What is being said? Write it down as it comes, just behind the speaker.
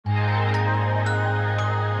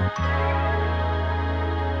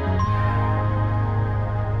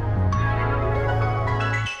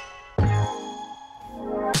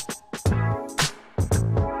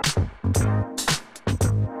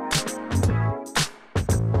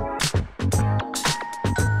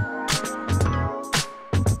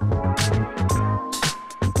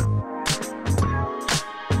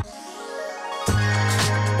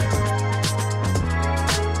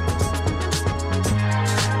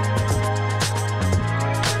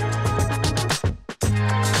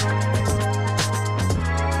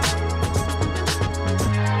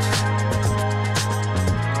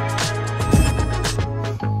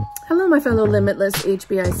fellow limitless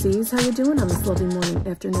HBICs. How you doing on this lovely morning,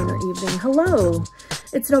 afternoon, or evening? Hello.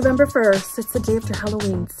 It's November 1st. It's the day after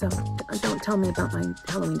Halloween, so don't tell me about my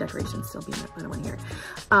Halloween decorations still being up. I don't want to hear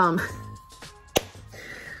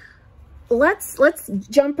it. Let's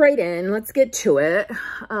jump right in. Let's get to it.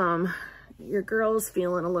 Your girl's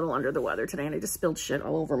feeling a little under the weather today, and I just spilled shit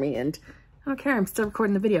all over me, and I don't care. I'm still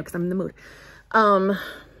recording the video because I'm in the mood.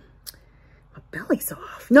 My belly's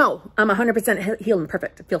off. No, I'm 100% healed and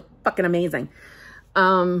perfect. I feel fucking amazing.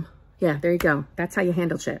 Yeah, there you go. That's how you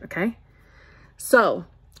handle shit, okay? So,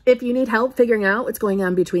 if you need help figuring out what's going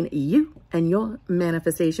on between you and your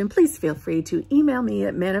manifestation, please feel free to email me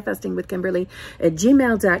at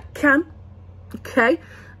manifestingwithkimberly@gmail.com. Okay?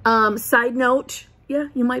 Side note, yeah,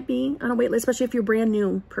 you might be on a wait list, especially if you're a brand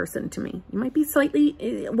new person to me. You might be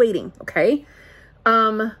slightly waiting, okay?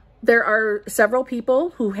 There are several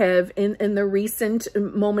people who have, in the recent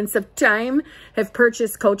moments of time, have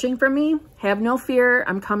purchased coaching from me. Have no fear.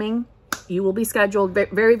 I'm coming. You will be scheduled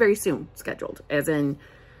very, very soon. Scheduled, as in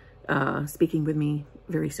speaking with me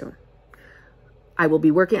very soon. I will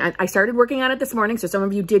be working. I started working on it this morning, so some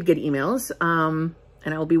of you did get emails, and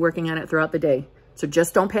I will be working on it throughout the day. So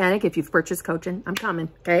just don't panic if you've purchased coaching. I'm coming,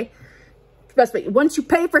 okay? Especially once you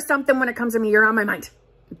pay for something, when it comes to me, you're on my mind.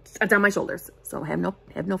 It's on my shoulders. So have no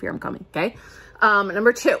fear, I'm coming, okay?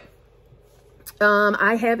 Number 2,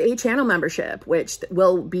 I have a channel membership, which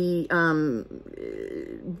will be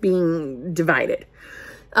being divided.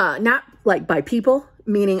 Not like by people,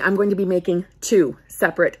 meaning I'm going to be making 2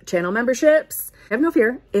 separate channel memberships. Have no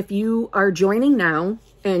fear. If you are joining now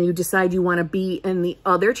and you decide you want to be in the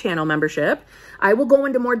other channel membership, I will go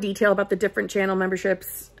into more detail about the different channel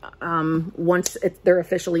memberships once they're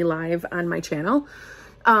officially live on my channel.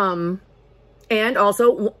 And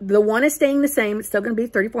also the one is staying the same. It's still going to be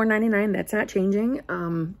 $34.99. That's not changing.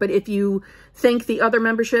 But if you think the other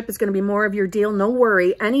membership is going to be more of your deal, no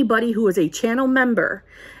worry. Anybody who is a channel member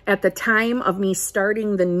at the time of me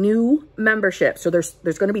starting the new membership, so there's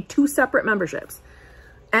going to be 2 separate memberships.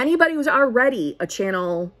 Anybody who's already a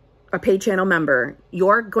paid channel member,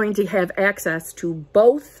 you're going to have access to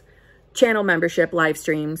both channel membership live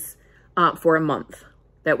streams for a month.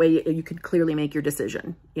 That way you can clearly make your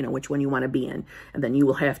decision, you know, which one you want to be in. And then you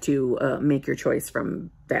will have to make your choice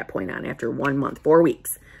from that point on after 1 month, 4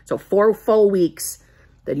 weeks. So 4 full weeks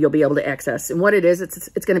that you'll be able to access. And what it is,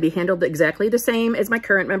 it's going to be handled exactly the same as my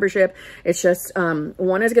current membership. It's just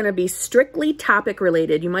one is going to be strictly topic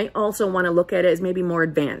related. You might also want to look at it as maybe more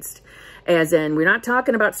advanced. As in, we're not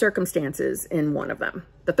talking about circumstances in one of them.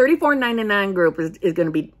 The $34.99 group is going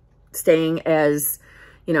to be staying as,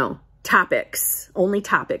 you know, topics, only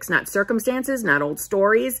topics, not circumstances, not old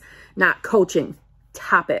stories, not coaching,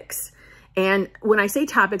 topics. And when I say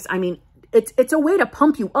topics, I mean, it's a way to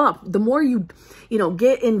pump you up. The more you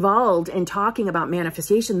get involved in talking about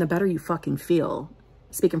manifestation, the better you fucking feel,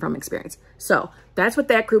 speaking from experience. So that's what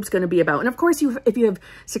that group's going to be about. And of course, if you have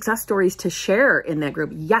success stories to share in that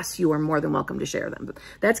group, yes, you are more than welcome to share them. But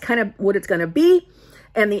that's kind of what it's going to be.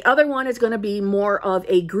 And the other one is going to be more of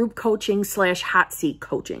a group coaching / hot seat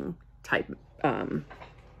coaching type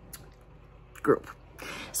group.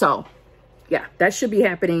 So yeah, that should be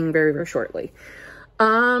happening very, very shortly.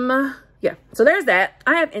 Yeah, so there's that.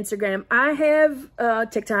 I have Instagram. I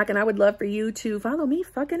have TikTok, and I would love for you to follow me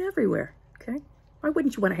fucking everywhere, okay? Why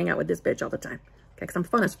wouldn't you want to hang out with this bitch all the time? Okay, because I'm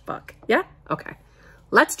fun as fuck. Yeah? Okay.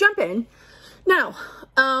 Let's jump in. Now,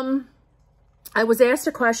 I was asked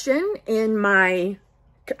a question on my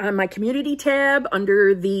community tab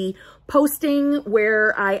under the posting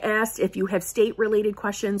where I asked if you have state-related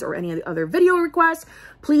questions or any other video requests,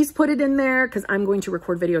 please put it in there because I'm going to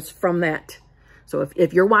record videos from that. So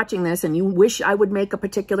if you're watching this and you wish I would make a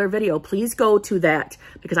particular video, please go to that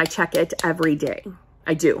because I check it every day.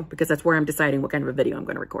 I do, because that's where I'm deciding what kind of a video I'm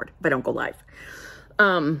going to record if I don't go live.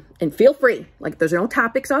 And feel free, like there's no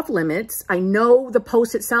topics off limits. I know the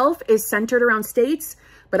post itself is centered around states,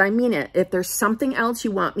 but I mean it. If there's something else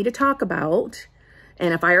you want me to talk about,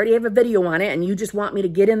 and if I already have a video on it and you just want me to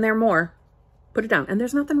get in there more, put it down. And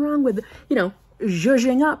there's nothing wrong with,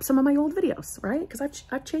 zhuzhing up some of my old videos, right? Because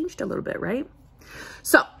I've changed a little bit, right?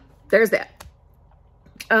 So there's that.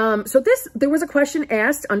 There was a question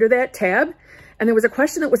asked under that tab, and there was a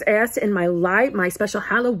question that was asked in my special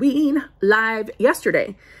Halloween live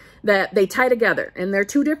yesterday that they tie together, and they're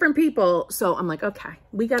 2 different people. So I'm like, okay,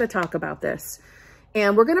 we got to talk about this.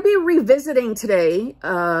 And we're going to be revisiting today,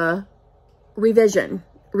 revision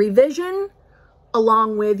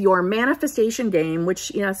along with your manifestation game,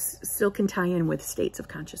 which, yes, still can tie in with states of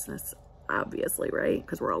consciousness, obviously, right?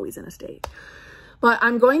 Because we're always in a state. But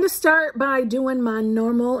I'm going to start by doing my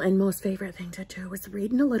normal and most favorite thing to do is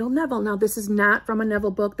reading a little Neville. Now, this is not from a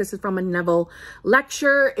Neville book. This is from a Neville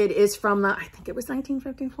lecture. It is from the, I think it was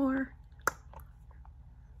 1954.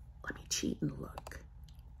 Let me cheat and look.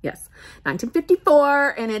 Yes,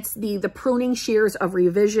 1954, and it's the Pruning Shears of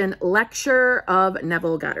Revision lecture of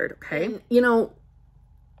Neville Goddard, okay? And, you know,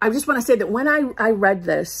 I just want to say that when I read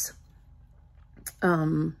this,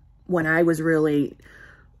 when I was really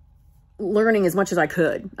learning as much as I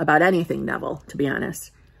could about anything Neville, to be honest,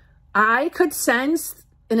 I could sense,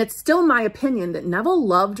 and it's still my opinion, that Neville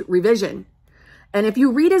loved revision. And if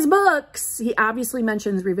you read his books, he obviously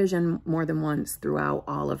mentions revision more than once throughout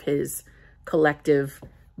all of his collective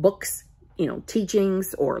books, you know,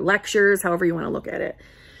 teachings or lectures, however you want to look at it.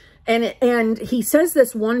 And he says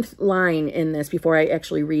this one line in this before I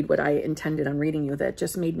actually read what I intended on reading you that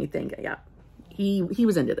just made me think, yeah, he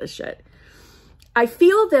was into this shit. I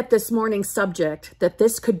feel that this morning's subject, that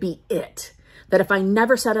this could be it, that if I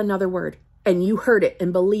never said another word and you heard it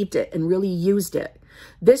and believed it and really used it,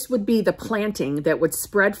 this would be the planting that would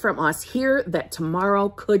spread from us here that tomorrow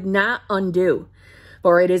could not undo.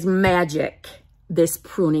 For it is magic, this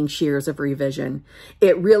pruning shears of revision.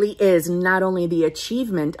 It really is not only the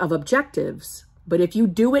achievement of objectives, but if you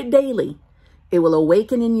do it daily, it will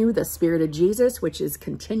awaken in you the spirit of Jesus, which is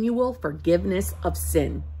continual forgiveness of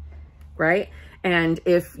sin, right? And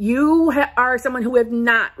if you are someone who have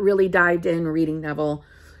not really dived in reading Neville,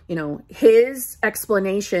 you know, his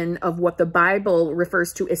explanation of what the Bible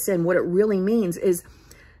refers to as sin, what it really means is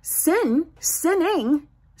sinning,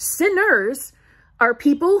 sinners are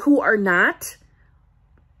people who are not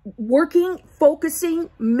working, focusing,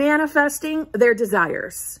 manifesting their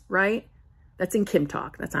desires, right? That's in Kim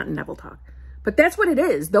talk. That's not in Neville talk. But that's what it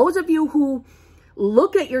is. Those of you who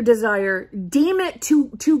look at your desire, deem it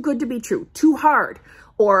too good to be true, too hard,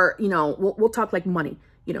 or, you know, we'll talk like money,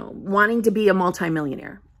 you know, wanting to be a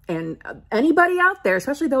multimillionaire. And anybody out there,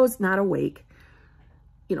 especially those not awake,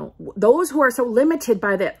 you know, those who are so limited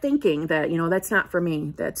by that thinking that, you know, that's not for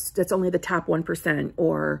me. That's only the top 1%,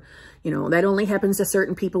 or, you know, that only happens to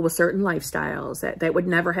certain people with certain lifestyles. That would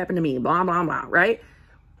never happen to me, blah, blah, blah, right?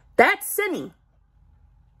 That's sinning.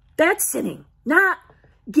 That's sinning, not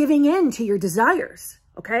giving in to your desires,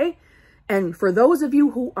 okay? And for those of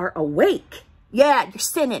you who are awake, yeah, you're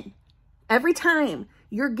sinning. Every time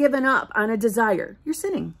you're giving up on a desire, you're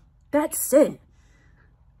sinning. That's sin.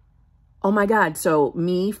 Oh my God. So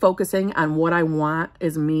me focusing on what I want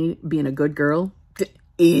is me being a good girl?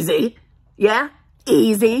 Easy. Yeah?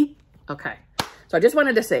 Easy. Okay. So I just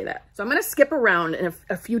wanted to say that. So I'm going to skip around in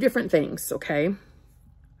a few different things, okay?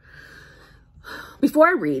 Before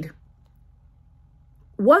I read,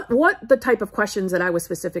 what the type of questions that I was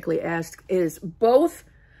specifically asked is both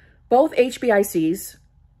HBICs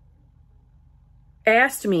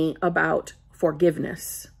asked me about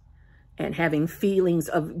forgiveness and having feelings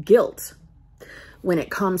of guilt when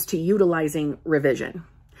it comes to utilizing revision.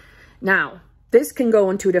 Now, this can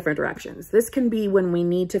go in two different directions. This can be when we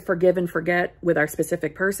need to forgive and forget with our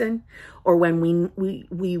specific person, or when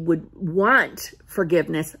we would want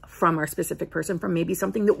forgiveness from our specific person from maybe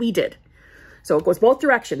something that we did. So it goes both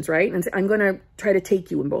directions, right? And I'm going to try to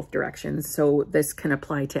take you in both directions so this can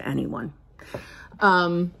apply to anyone.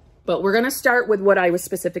 But we're going to start with what I was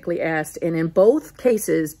specifically asked. And in both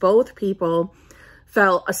cases, both people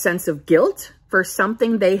felt a sense of guilt for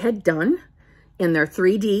something they had done in their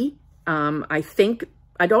 3D.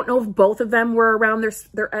 I don't know if both of them were around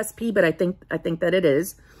their SP, but I think that it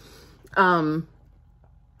is.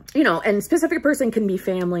 You know, and specific person can be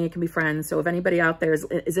family, it can be friends. So if anybody out there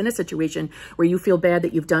is in a situation where you feel bad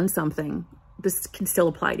that you've done something, this can still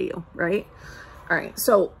apply to you, right? All right.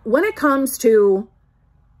 So when it comes to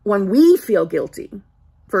when we feel guilty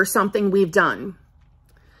for something we've done,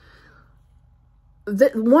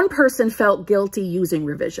 one person felt guilty using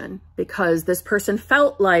revision because this person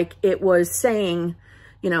felt like it was saying,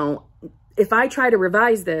 you know, if I try to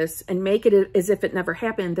revise this and make it as if it never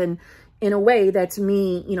happened, then in a way that's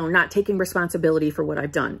me, you know, not taking responsibility for what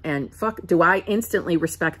I've done. And fuck, do I instantly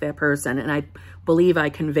respect that person? And I believe I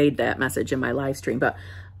conveyed that message in my live stream. But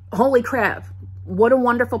holy crap, what a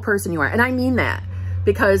wonderful person you are. And I mean that.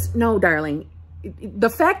 Because, no, darling, the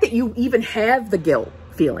fact that you even have the guilt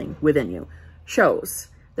feeling within you shows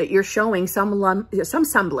that you're showing some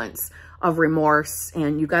semblance of remorse,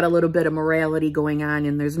 and you've got a little bit of morality going on,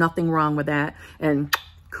 and there's nothing wrong with that, and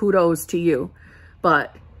kudos to you.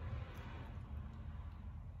 But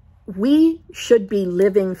we should be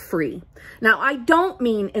living free. Now, I don't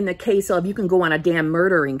mean in the case of you can go on a damn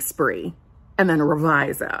murdering spree and then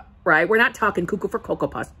revise that, right? We're not talking cuckoo for Cocoa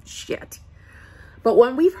Puffs shit. But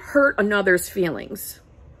when we've hurt another's feelings,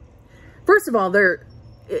 first of all,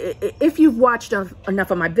 if you've watched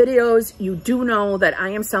enough of my videos, you do know that I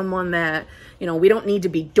am someone that, you know, we don't need to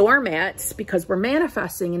be doormats because we're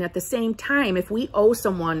manifesting. And at the same time, if we owe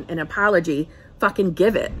someone an apology, fucking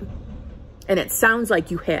give it. And it sounds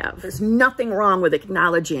like you have. There's nothing wrong with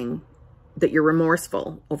acknowledging that you're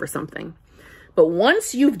remorseful over something. But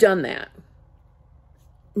once you've done that,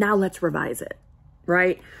 now let's revise it,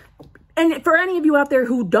 right? And for any of you out there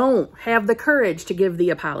who don't have the courage to give the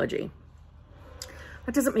apology,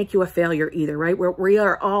 that doesn't make you a failure either, right? We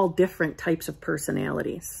are all different types of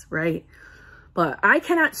personalities, right? But I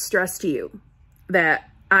cannot stress to you that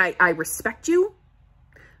I respect you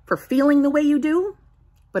for feeling the way you do,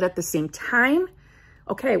 but at the same time,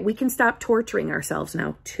 okay, we can stop torturing ourselves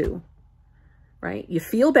now too, right? You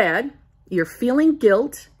feel bad, you're feeling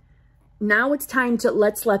guilt. Now it's time to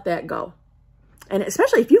let's let that go. And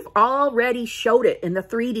especially if you've already showed it in the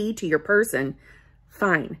 3D to your person,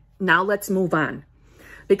 fine. Now let's move on.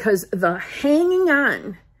 Because the hanging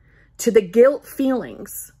on to the guilt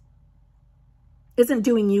feelings isn't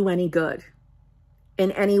doing you any good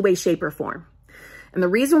in any way, shape, or form. And the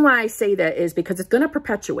reason why I say that is because it's going to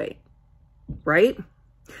perpetuate, right?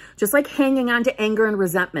 Just like hanging on to anger and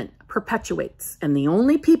resentment perpetuates. And the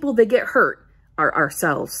only people that get hurt are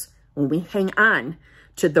ourselves when we hang on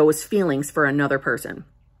to those feelings for another person,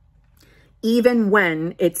 even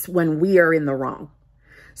when we are in the wrong.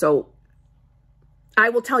 So I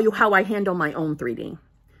will tell you how I handle my own 3D.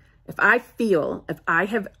 If I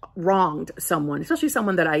have wronged someone, especially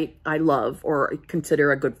someone that I love or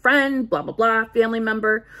consider a good friend, blah, blah, blah, family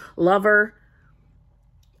member, lover,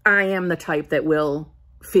 I am the type that will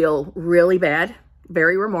feel really bad,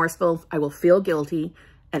 very remorseful. I will feel guilty,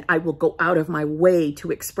 and I will go out of my way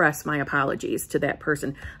to express my apologies to that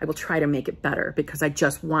person. I will try to make it better because I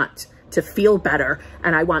just want to feel better,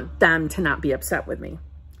 and I want them to not be upset with me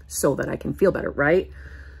so that I can feel better, right?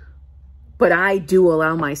 But I do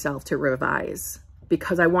allow myself to revise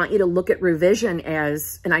because I want you to look at revision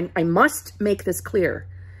as, and I must make this clear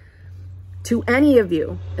to any of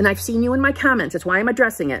you, and I've seen you in my comments, that's why I'm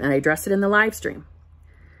addressing it, and I addressed it in the live stream.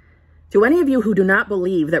 To any of you who do not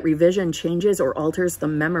believe that revision changes or alters the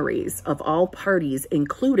memories of all parties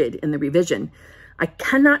included in the revision, I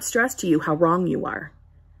cannot stress to you how wrong you are.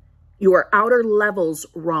 You are outer levels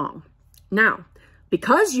wrong. Now,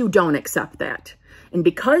 because you don't accept that, and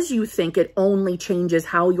because you think it only changes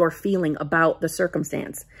how you're feeling about the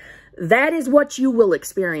circumstance, that is what you will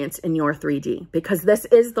experience in your 3D, because this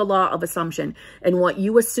is the law of assumption, and what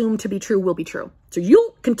you assume to be true will be true. So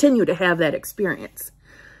you'll continue to have that experience.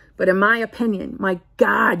 But in my opinion, my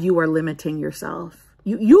God, you are limiting yourself.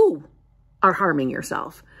 You are harming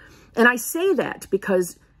yourself. And I say that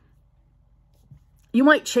because you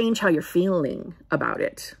might change how you're feeling about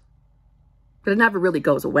it, but it never really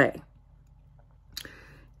goes away.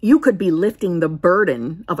 You could be lifting the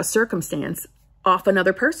burden of a circumstance off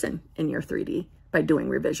another person in your 3D by doing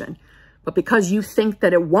revision. But because you think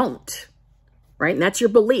that it won't, right? And that's your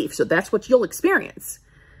belief. So that's what you'll experience.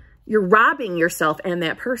 You're robbing yourself and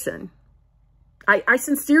that person. I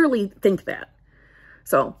sincerely think that.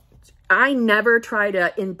 So I never try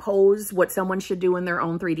to impose what someone should do in their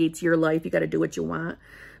own 3D. It's your life. You got to do what you want.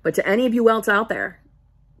 But to any of you else out there,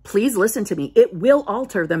 please listen to me. It will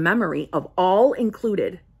alter the memory of all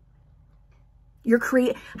included.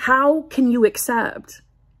 How can you accept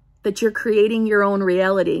that you're creating your own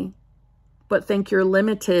reality, but think you're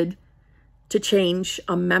limited to change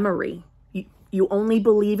a memory? You only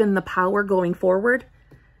believe in the power going forward.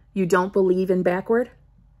 You don't believe in backward.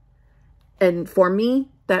 And for me,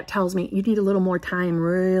 that tells me you need a little more time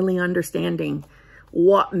really understanding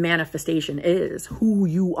what manifestation is, who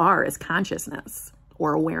you are as consciousness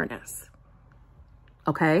or awareness.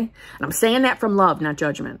 Okay? And I'm saying that from love, not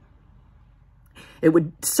judgment. It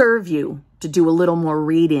would serve you to do a little more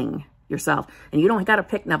reading yourself. And you don't got to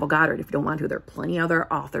pick Neville Goddard if you don't want to. There are plenty of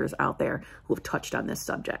other authors out there who have touched on this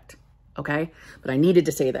subject. Okay? But I needed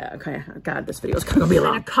to say that. Okay? God, this video is going to be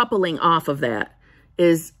long. Coupling off of that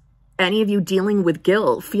is any of you dealing with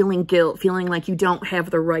guilt, feeling like you don't have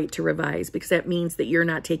the right to revise because that means that you're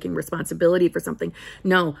not taking responsibility for something.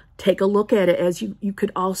 No, take a look at it as you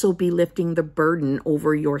could also be lifting the burden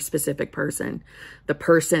over your specific person, the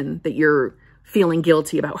person that you're feeling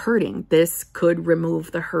guilty about hurting. This could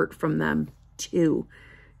remove the hurt from them too.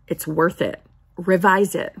 It's worth it.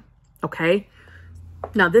 Revise it. Okay?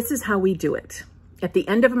 Now, this is how we do it. At the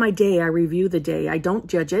end of my day, I review the day. I don't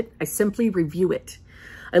judge it. I simply review it.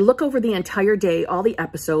 I look over the entire day, all the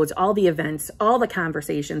episodes, all the events, all the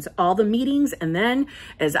conversations, all the meetings, and then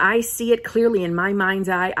as I see it clearly in my mind's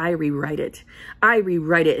eye, I rewrite it. I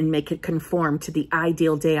rewrite it and make it conform to the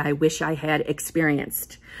ideal day I wish I had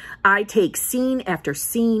experienced. I take scene after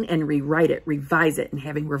scene and rewrite it, revise it, and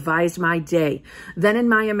having revised my day, then in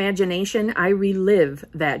my imagination, I relive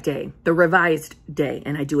that day, the revised day,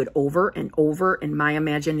 and I do it over and over in my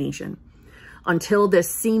imagination until this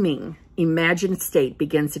seeming imagined state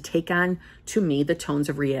begins to take on to me the tones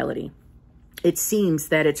of reality. It seems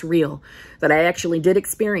that it's real, that I actually did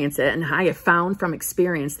experience it, and I have found from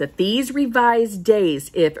experience that these revised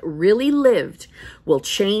days, if really lived, will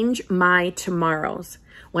change my tomorrows.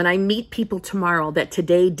 When I meet people tomorrow that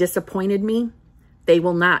today disappointed me, they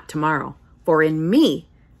will not tomorrow. For in me,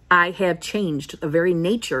 I have changed the very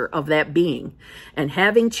nature of that being. And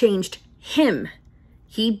having changed him,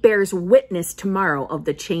 he bears witness tomorrow of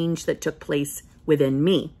the change that took place within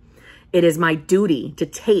me. It is my duty to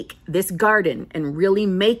take this garden and really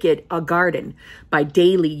make it a garden by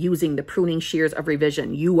daily using the pruning shears of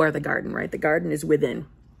revision. You are the garden, right? The garden is within.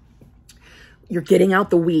 You're getting out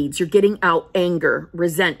the weeds. You're getting out anger,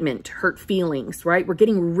 resentment, hurt feelings, right? We're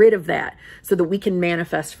getting rid of that so that we can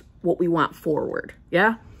manifest what we want forward.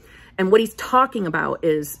 Yeah. And what he's talking about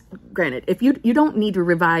is, granted, if you don't need to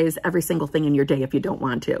revise every single thing in your day if you don't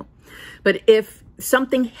want to. But if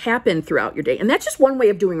something happened throughout your day, and that's just one way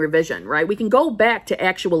of doing revision, right? We can go back to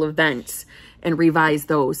actual events and revise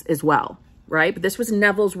those as well, right? But this was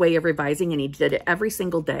Neville's way of revising, and he did it every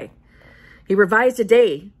single day. He revised a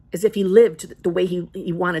day as if he lived the way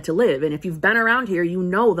he wanted to live. And if you've been around here, you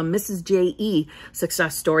know the Mrs. J.E.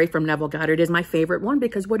 success story from Neville Goddard is my favorite one,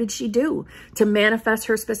 because what did she do to manifest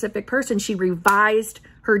her specific person? She revised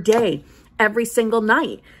her day every single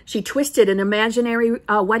night. She twisted an imaginary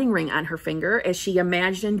wedding ring on her finger as she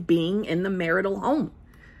imagined being in the marital home,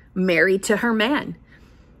 married to her man,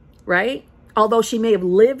 right? Although she may have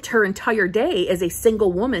lived her entire day as a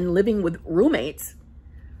single woman living with roommates,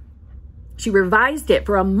 she revised it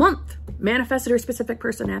for a month, manifested her specific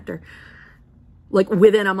person after, like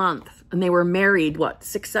within a month. And they were married, what,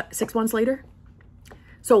 six months later?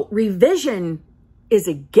 So revision is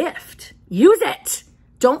a gift. Use it.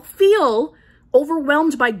 Don't feel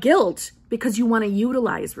overwhelmed by guilt because you want to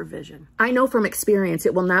utilize revision. I know from experience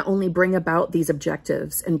it will not only bring about these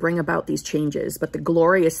objectives and bring about these changes, but the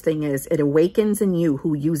glorious thing is it awakens in you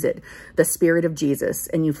who use it, the Spirit of Jesus,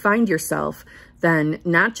 and you find yourself then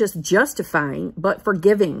not just justifying, but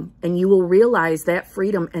forgiving. And you will realize that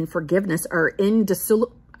freedom and forgiveness are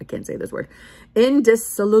indissolubly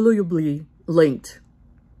linked.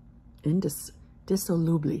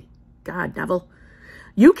 Indissolubly. God, Neville.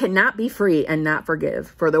 You cannot be free and not forgive.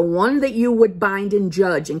 For the one that you would bind and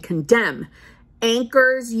judge and condemn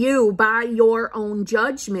anchors you by your own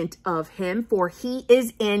judgment of him, for he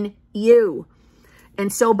is in you.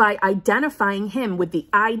 And so by identifying him with the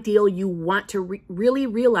ideal you want to really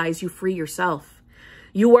realize, you free yourself.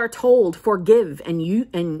 You are told, forgive, and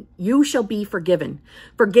you shall be forgiven.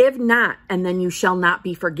 Forgive not, and then you shall not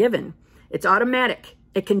be forgiven. It's automatic.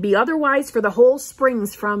 It can be otherwise, for the whole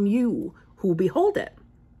springs from you who behold it.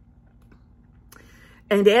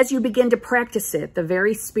 And as you begin to practice it, the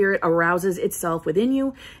very Spirit arouses itself within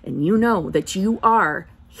you, and you know that you are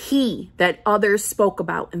he that others spoke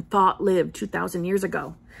about and thought lived 2,000 years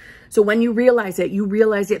ago. So when you realize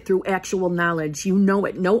it through actual knowledge. You know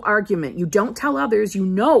it, no argument. You don't tell others, you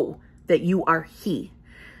know that you are he.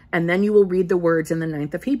 And then you will read the words in the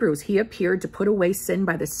 9th of Hebrews. He appeared to put away sin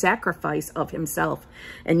by the sacrifice of himself.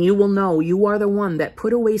 And you will know you are the one that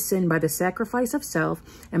put away sin by the sacrifice of self.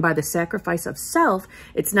 And by the sacrifice of self,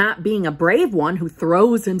 it's not being a brave one who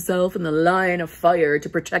throws himself in the line of fire to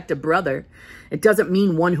protect a brother. It doesn't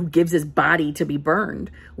mean one who gives his body to be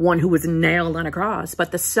burned, one who was nailed on a cross.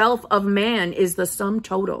 But the self of man is the sum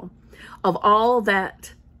total of all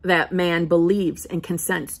that man believes and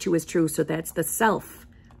consents to is true. So that's the self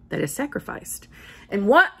that is sacrificed. And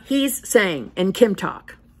what he's saying in Kim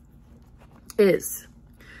Talk is,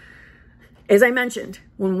 as I mentioned,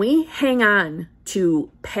 when we hang on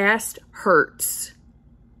to past hurts,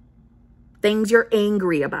 things you're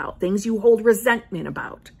angry about, things you hold resentment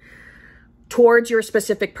about towards your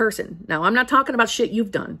specific person. Now, I'm not talking about shit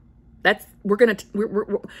you've done. That's, you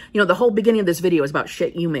know, the whole beginning of this video is about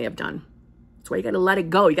shit you may have done. That's why you got to let it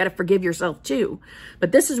go. You got to forgive yourself too.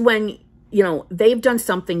 But this is when, you know, they've done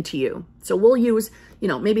something to you. So we'll use, you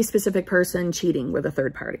know, maybe specific person cheating with a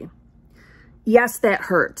third party. Yes, that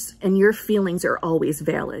hurts, and your feelings are always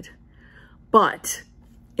valid. But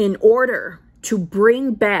in order to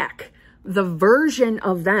bring back the version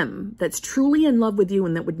of them that's truly in love with you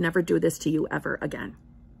and that would never do this to you ever again,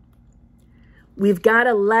 We've got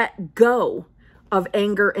to let go of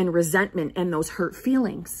anger and resentment and those hurt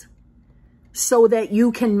feelings so that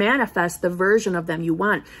you can manifest the version of them you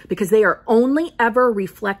want, because they are only ever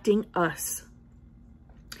reflecting us.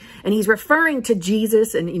 And he's referring to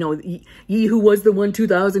Jesus and, ye who was the one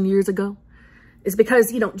 2,000 years ago. Is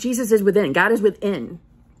because, Jesus is within. God is within,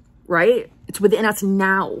 right? It's within us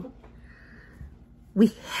now.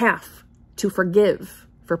 We have to forgive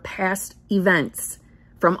for past events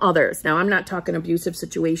from others. Now, I'm not talking abusive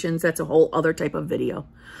situations. That's a whole other type of video.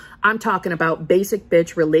 I'm talking about basic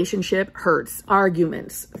bitch relationship hurts,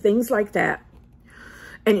 arguments, things like that.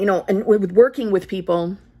 And, and with working with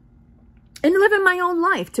people and living my own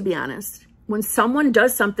life, to be honest, when someone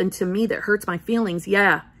does something to me that hurts my feelings,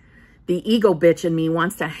 yeah, the ego bitch in me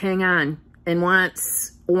wants to hang on and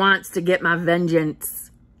wants to get my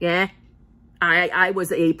vengeance. Yeah, I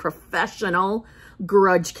was a professional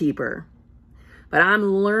grudge keeper. But I'm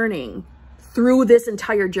learning through this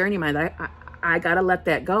entire journey of my life, I got to let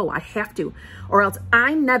that go. I have to, or else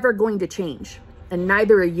I'm never going to change, and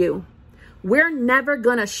neither are you. We're never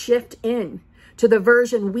going to shift in to the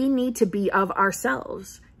version we need to be of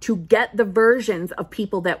ourselves to get the versions of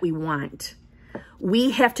people that we want.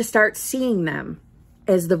 We have to start seeing them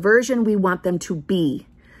as the version we want them to be,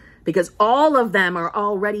 because all of them are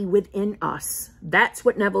already within us. That's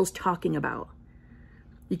what Neville's talking about.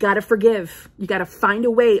 You got to forgive. You got to find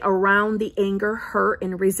a way around the anger, hurt,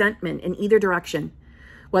 and resentment in either direction.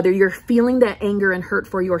 Whether you're feeling that anger and hurt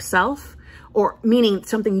for yourself, or meaning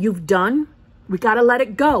something you've done, we got to let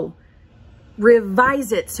it go.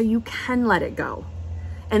 Revise it so you can let it go.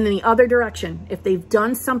 And in the other direction, if they've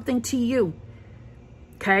done something to you,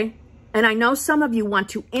 okay? And I know some of you want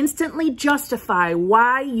to instantly justify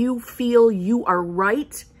why you feel you are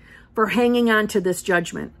right for hanging on to this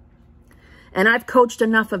judgment. And I've coached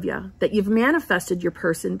enough of you that you've manifested your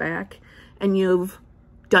person back and you've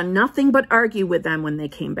done nothing but argue with them when they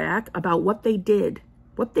came back about what they did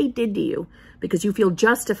to you, because you feel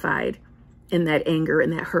justified in that anger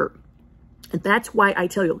and that hurt. And that's why I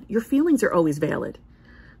tell you, your feelings are always valid.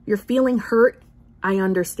 You're feeling hurt, I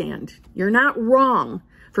understand. You're not wrong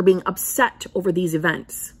for being upset over these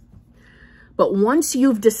events. But once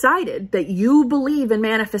you've decided that you believe in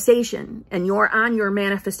manifestation and you're on your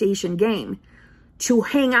manifestation game, to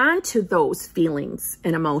hang on to those feelings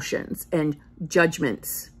and emotions and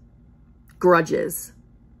judgments, grudges,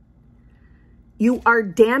 you are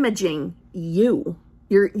damaging you.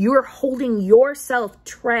 You're holding yourself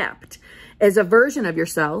trapped as a version of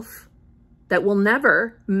yourself that will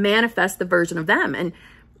never manifest the version of them. And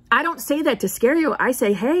I don't say that to scare you. I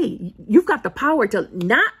say, hey, you've got the power to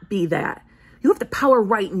not be that. You have the power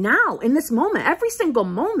right now in this moment. Every single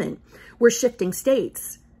moment, we're shifting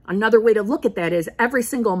states. Another way to look at that is every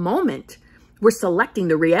single moment, we're selecting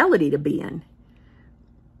the reality to be in.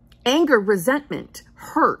 Anger, resentment,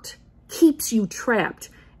 hurt keeps you trapped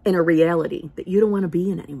in a reality that you don't want to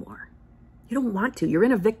be in anymore. You don't want to. You're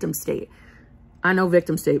in a victim state. I know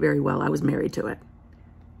victim state very well. I was married to it.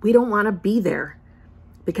 We don't want to be there,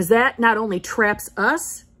 because that not only traps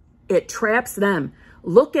us, it traps them.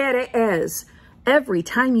 Look at it as every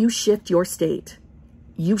time you shift your state,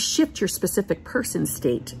 you shift your specific person's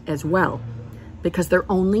state as well, because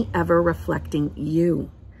they're only ever reflecting you.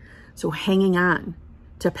 So hanging on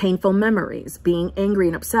to painful memories, being angry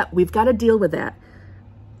and upset, we've got to deal with that.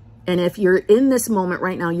 And if you're in this moment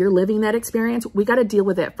right now, you're living that experience, we got to deal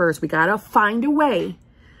with that first. We got to find a way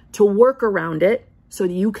to work around it so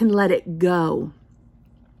that you can let it go.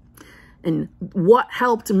 And what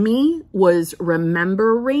helped me was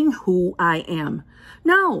remembering who I am.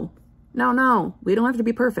 No. We don't have to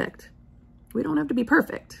be perfect. We don't have to be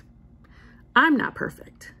perfect. I'm not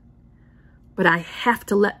perfect. But I have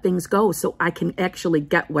to let things go so I can actually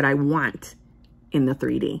get what I want in the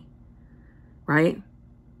 3D. Right?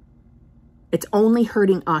 It's only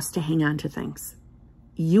hurting us to hang on to things.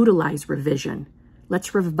 Utilize revision.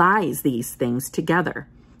 Let's revise these things together.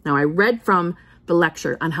 Now, I read from the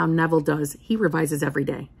lecture on how Neville does. He revises every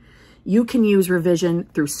day. You can use revision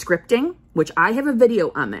through scripting, which I have a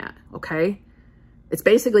video on that, okay? It's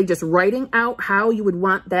basically just writing out how you would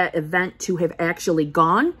want that event to have actually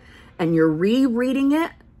gone, and you're rereading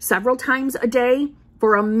it several times a day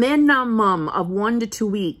for a minimum of 1 to 2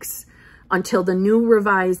 weeks until the new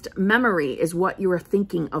revised memory is what you are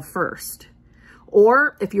thinking of first.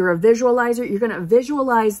 Or if you're a visualizer, you're going to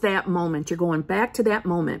visualize that moment. You're going back to that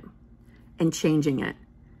moment and changing it.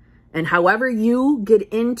 And however you get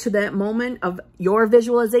into that moment of your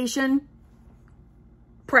visualization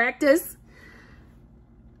practice,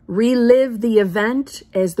 relive the event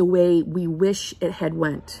as the way we wish it had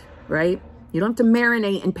went, right? You don't have to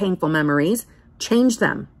marinate in painful memories. Change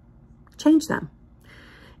them. Change them.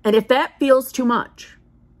 And if that feels too much,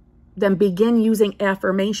 then begin using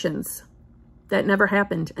affirmations. That never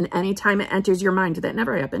happened. And anytime it enters your mind, that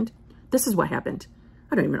never happened. This is what happened.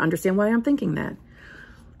 I don't even understand why I'm thinking that.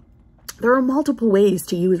 There are multiple ways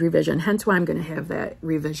to use revision. Hence why I'm going to have that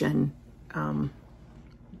revision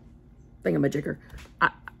thingamajigger.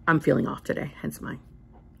 I'm feeling off today. Hence my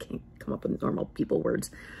can't come up with normal people words.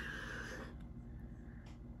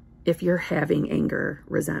 If you're having anger,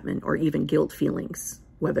 resentment, or even guilt feelings,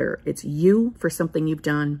 whether it's you for something you've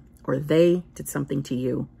done or they did something to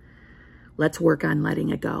you, let's work on letting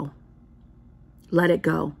it go. Let it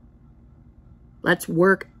go. Let's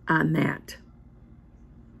work on that.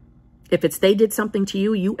 If it's they did something to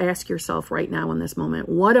you, you ask yourself right now in this moment,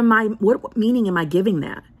 what meaning am I giving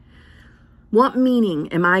that? What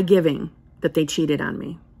meaning am I giving that they cheated on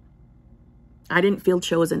me? I didn't feel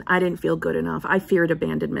chosen. I didn't feel good enough. I feared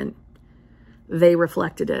abandonment. They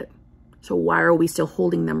reflected it. So why are we still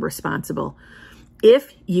holding them responsible?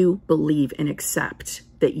 If you believe and accept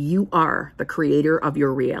that you are the creator of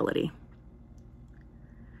your reality,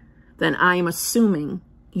 then I am assuming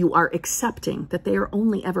you are accepting that they are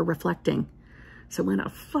only ever reflecting. So in a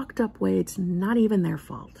fucked up way, it's not even their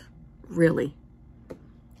fault, really.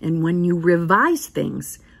 And when you revise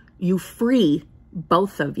things, you free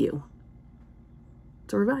both of you.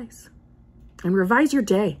 So revise. And revise your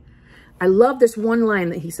day. I love this one line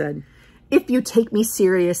that he said. If you take me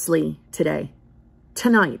seriously today,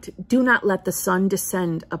 tonight, do not let the sun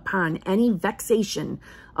descend upon any vexation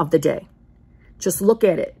of the day. Just look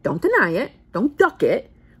at it. Don't deny it. Don't duck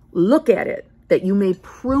it. Look at it, that you may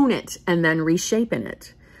prune it and then reshape in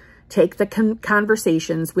it. Take the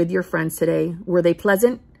conversations with your friends today. Were they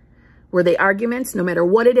pleasant? Were they arguments? No matter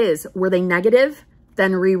what it is, were they negative?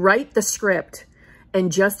 Then rewrite the script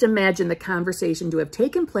and just imagine the conversation to have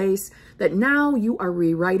taken place that now you are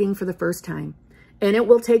rewriting for the first time. And it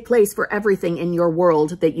will take place for everything in your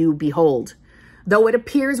world that you behold. Though it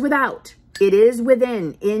appears without, it is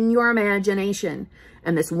within, in your imagination.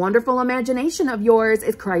 And this wonderful imagination of yours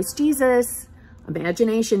is Christ Jesus.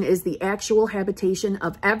 Imagination is the actual habitation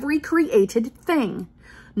of every created thing.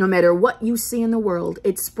 No matter what you see in the world,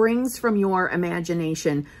 it springs from your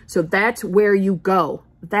imagination. So that's where you go.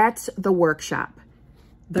 That's the workshop,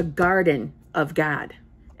 the garden of God.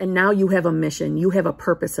 And now you have a mission. You have a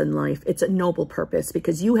purpose in life. It's a noble purpose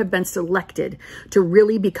because you have been selected to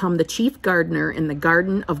really become the chief gardener in the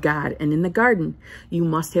garden of God. And in the garden, you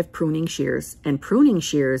must have pruning shears. And pruning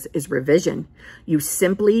shears is revision. You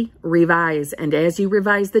simply revise. And as you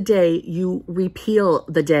revise the day, you repeal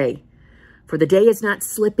the day. For the day is not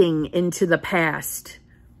slipping into the past.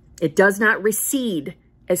 It does not recede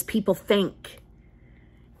as people think.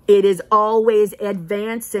 It is always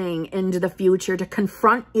advancing into the future to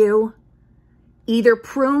confront you, either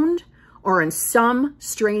pruned or in some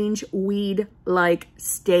strange weed-like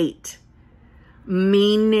state.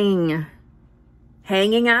 Meaning,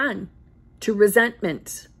 hanging on to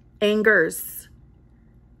resentment, angers,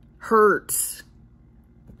 hurts,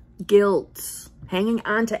 guilt, hanging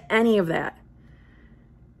on to any of that.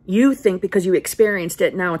 You think because you experienced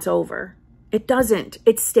it, now it's over. It doesn't.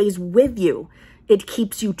 It stays with you. It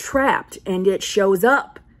keeps you trapped and it shows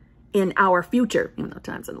up in our future, even though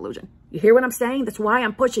time's an illusion. You hear what I'm saying? That's why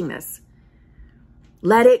I'm pushing this.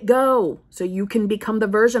 Let it go so you can become the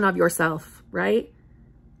version of yourself, right?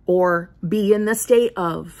 Or be in the state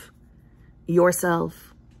of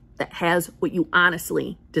yourself that has what you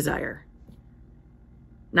honestly desire.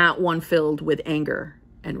 Not one filled with anger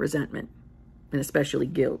and resentment, and especially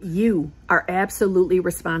guilt. You are absolutely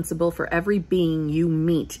responsible for every being you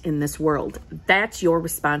meet in this world. That's your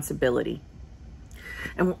responsibility.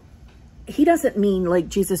 And he doesn't mean like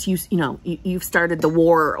Jesus, you've started the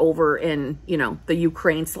war over in, the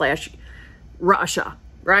Ukraine/Russia,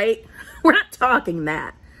 right? We're not talking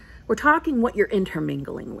that. We're talking what you're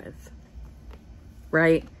intermingling with,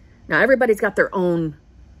 right? Now, everybody's got their own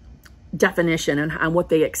definition on what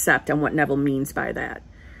they accept and what Neville means by that.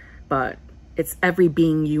 But it's every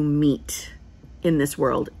being you meet in this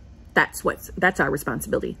world. That's our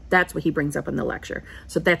responsibility. That's what he brings up in the lecture.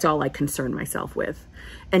 So that's all I concern myself with.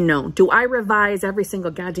 And no, do I revise every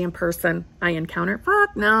single goddamn person I encounter?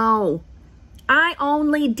 Fuck no. I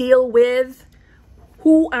only deal with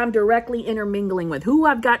who I'm directly intermingling with, who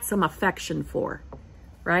I've got some affection for,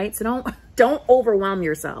 right? So don't overwhelm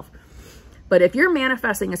yourself. But if you're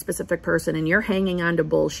manifesting a specific person and you're hanging on to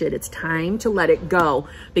bullshit, it's time to let it go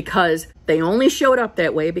because they only showed up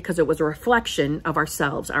that way because it was a reflection of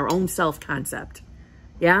ourselves, our own self-concept.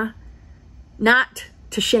 Yeah? Not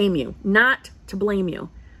to shame you, not to blame you,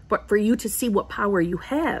 but for you to see what power you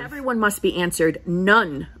have. Everyone must be answered.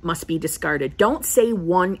 None must be discarded. Don't say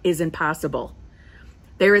one is impossible.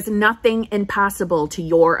 There is nothing impossible to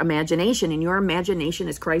your imagination, and your imagination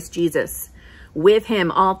is Christ Jesus. With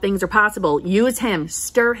him, all things are possible. Use him,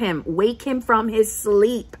 stir him, wake him from his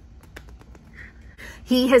sleep.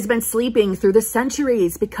 He has been sleeping through the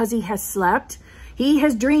centuries. Because he has slept, he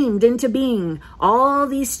has dreamed into being all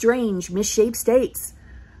these strange, misshaped states.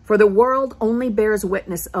 For the world only bears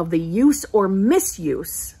witness of the use or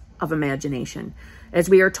misuse of imagination. As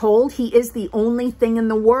we are told, he is the only thing in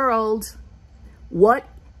the world. What?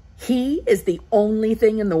 He is the only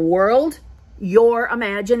thing in the world? Your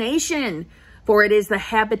imagination. For it is the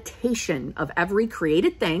habitation of every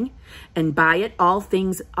created thing, and by it all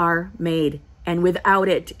things are made. And without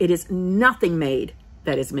it, it is nothing made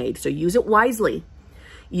that is made. So use it wisely.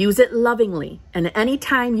 Use it lovingly. And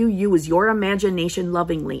anytime you use your imagination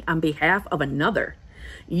lovingly on behalf of another,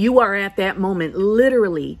 you are at that moment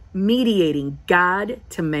literally mediating God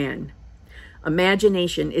to man.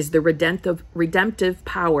 Imagination is the redemptive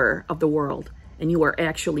power of the world, and you are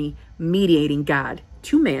actually mediating God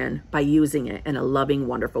to man by using it in a loving,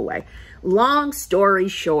 wonderful way. Long story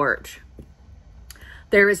short,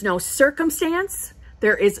 there is no circumstance,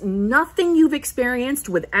 there is nothing you've experienced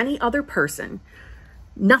with any other person,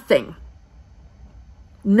 nothing.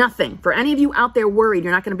 For any of you out there worried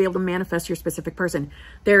you're not going to be able to manifest your specific person,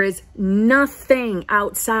 there is nothing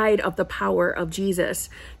outside of the power of Jesus.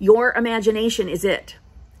 Your imagination is it.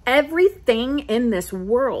 Everything in this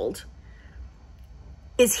world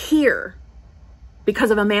is here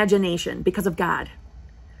because of imagination, because of God.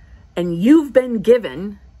 And you've been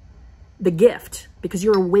given the gift because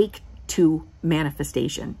you're awake to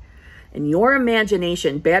manifestation. And your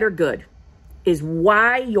imagination, bad or good, is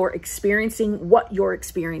why you're experiencing what you're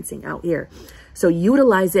experiencing out here. So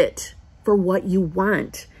utilize it for what you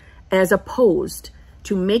want, as opposed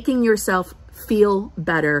to making yourself feel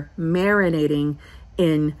better, marinating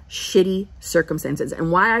in shitty circumstances.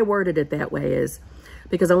 And why I worded it that way is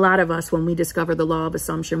because a lot of us, when we discover the law of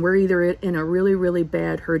assumption, we're either in a really, really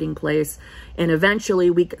bad hurting place, and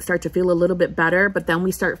eventually we start to feel a little bit better, but then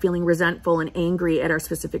we start feeling resentful and angry at our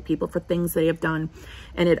specific people for things they have done.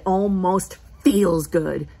 And it almost feels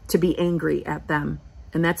good to be angry at them.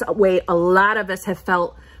 And that's a way a lot of us have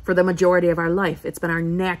felt for the majority of our life. It's been our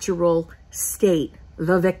natural state,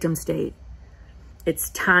 the victim state. It's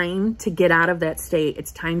time to get out of that state.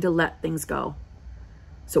 It's time to let things go.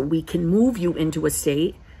 So we can move you into a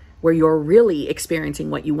state where you're really experiencing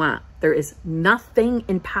what you want. There is nothing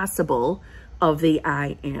impossible of the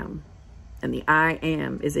I am. And the I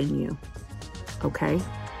am is in you. Okay?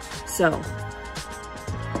 So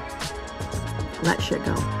let shit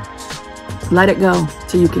go. Let it go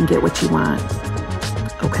so you can get what you want.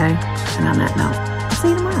 Okay? And on that note, I'll see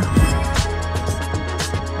you tomorrow.